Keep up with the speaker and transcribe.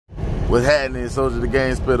What's happening? Soldier the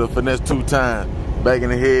Game Spitter, Finesse2tymes, back in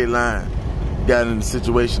the headline. Got in a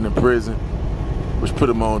situation in prison, which put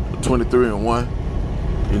him on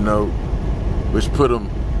 23-1, you know, which put him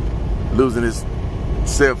losing his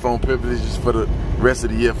cell phone privileges for the rest of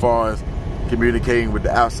the year as far as communicating with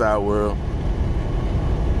the outside world.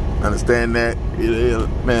 Understand that?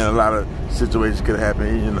 Man, a lot of situations could have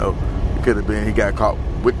happened, you know. It could have been he got caught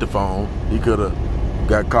with the phone. He could have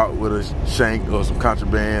got caught with a shank or some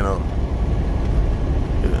contraband or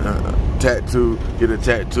tattoo, get a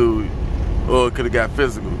tattoo, or it could have got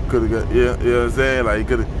physical. Could have got, you know what I'm saying? Like, it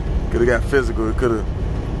could have got physical. It could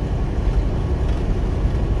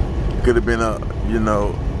have been a, you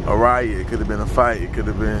know, a riot. It could have been a fight. It could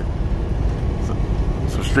have been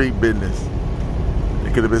some street business.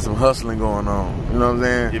 It could have been some hustling going on. You know what I'm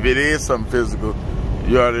saying? If it is something physical,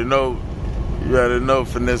 you already know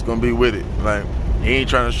Finesse gonna be with it. Like, he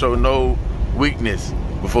ain't trying to show no weakness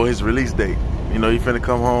before his release date. You know, he finna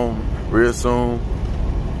come home real soon.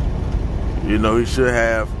 You know, he should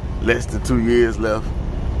have less than 2 years left.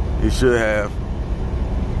 He should have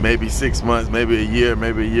maybe 6 months, maybe a year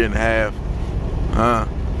and a half.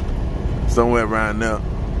 Somewhere around there.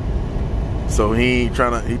 So he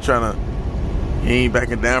ain't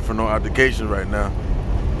backing down for no altercation right now.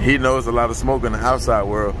 He knows a lot of smoke in the outside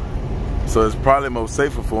world. So it's probably more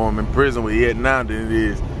safer for him in prison where he at now than it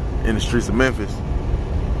is in the streets of Memphis.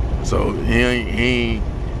 So he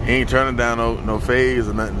ain't turning down no phase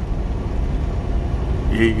or nothing.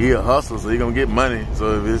 He a hustler, so he gonna get money.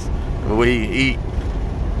 So if it's the way he eat,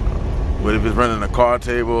 but if it's running a car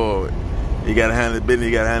table or he gotta handle the business,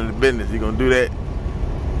 he gotta handle the business. He gonna do that.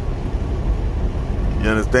 You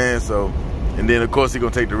understand? So, and then of course he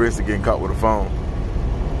gonna take the risk of getting caught with a phone.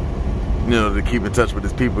 You know, to keep in touch with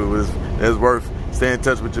his people. It's worth staying in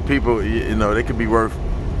touch with your people. You know, they could be worth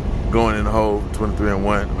going in the hole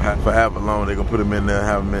 23-1 for however long. They gonna put him in there,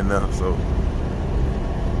 have him in there. So,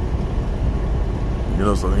 you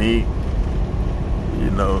know, so he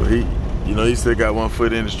still got 1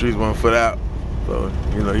 foot in the streets, 1 foot out. So,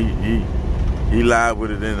 you know, he live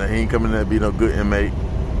with it in there. He ain't coming there to be no good inmate.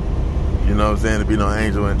 You know what I'm saying? To be no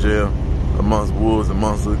angel in jail amongst wolves and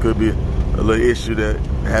monsters. It could be a little issue that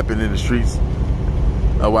happened in the streets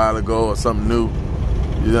a while ago or something new.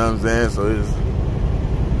 You know what I'm saying? So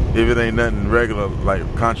if it ain't nothing regular like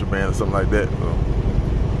contraband or something like that. So.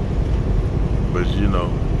 But you know,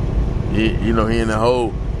 he in the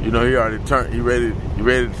hole. You know, he already turned. He ready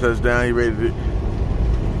to touch down. He ready to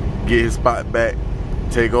get his spot back,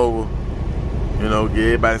 take over. You know, get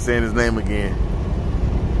everybody saying his name again.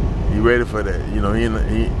 He ready for that. You know, he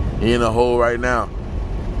in a hole right now.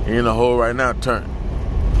 He in a hole right now,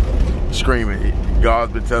 screaming.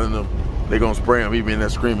 God's been telling him they gonna spray him. He been there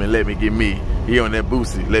screaming, "Let me get me." He on that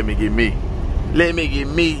boosie, "Let me get me." Let me get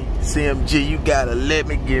me. CMG, you gotta let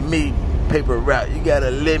me get me. Paper route, you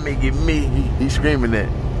gotta let me get me. He screaming that.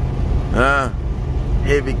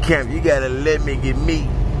 Heavy camp, you gotta let me get me.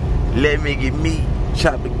 Let me get me.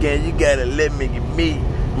 Chop again, you gotta let me get me.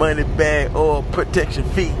 Money bag or protection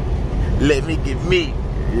fee. Let me get me.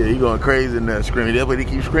 Yeah, he going crazy in there screaming. That's what he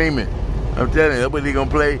keeps screaming. I'm telling you, that's what he gonna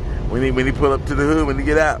play when he pull up to the hood when he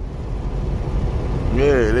get out.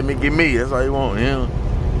 Yeah, let me get me. That's all he want, you know.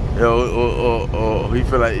 Or he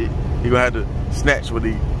feel like he gonna have to snatch what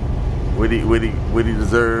he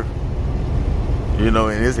deserve. You know,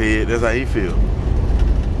 in his head, that's how he feel.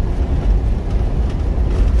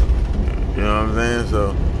 You know what I'm saying?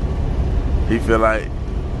 So he feel like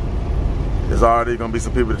there's already gonna be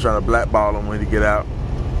some people that trying to blackball him when he get out.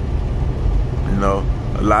 You know,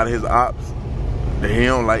 a lot of his ops that he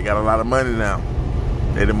don't like got a lot of money now.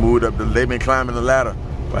 They done moved up. They been climbing the ladder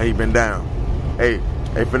while he been down. Hey,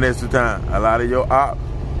 Finesse2tymes, a lot of your ops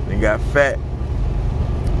they got fat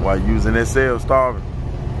while using their cell starving.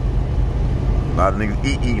 A lot of niggas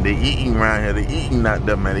eating. They eating around here. They eating not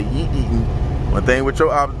them, man. They eating. One thing what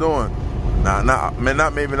your ops doing.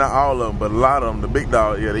 Maybe not all of them, but a lot of them, the big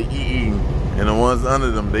dogs, yeah, they eating. And the ones under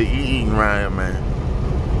them, they eating around here, man.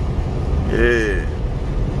 Yeah.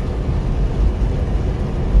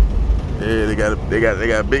 Yeah, they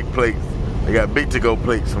got big plates. They got big to-go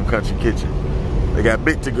plates from Country Kitchen. They got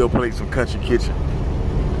big to-go plates from Country Kitchen.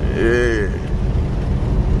 Yeah.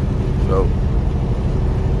 So,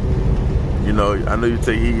 you know, I know you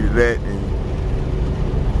take heed of that, and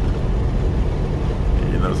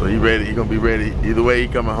you know, so he ready. He gonna be ready. Either way, he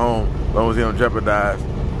coming home. As long as he don't jeopardize.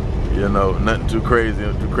 You know, nothing too crazy. He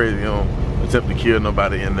don't attempt to kill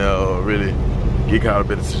nobody in there or really get caught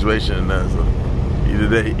up in the situation in there. So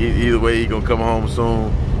either way, he gonna come home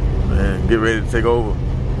soon and get ready to take over.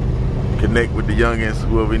 Connect with the youngins,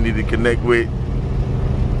 whoever we need to connect with.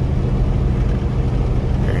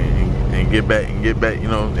 get back, you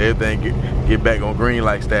know, everything get back on green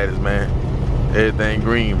light status, man. Everything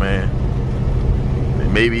green, man.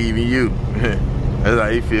 And maybe even you. That's how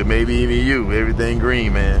he feel. Maybe even you. Everything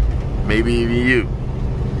green, man. Maybe even you.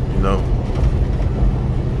 You know.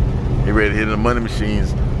 He ready to hit the money machines.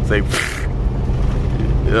 Say, you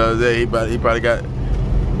know what I'm saying? He probably got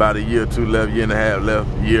about a year or two left, year and a half left,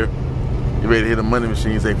 year. He ready to hit the money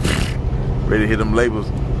machines. Say, ready to hit them labels.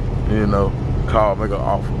 You know, call, make an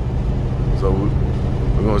offer. So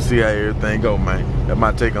we're gonna see how everything go, man. That's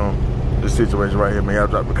my take on this situation right here, man. Y'all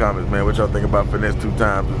drop the comments, man. What y'all think about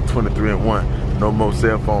Finesse2tymes 23 and 1? No more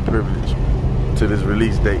cell phone privilege to this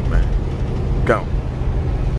release date, man. Come.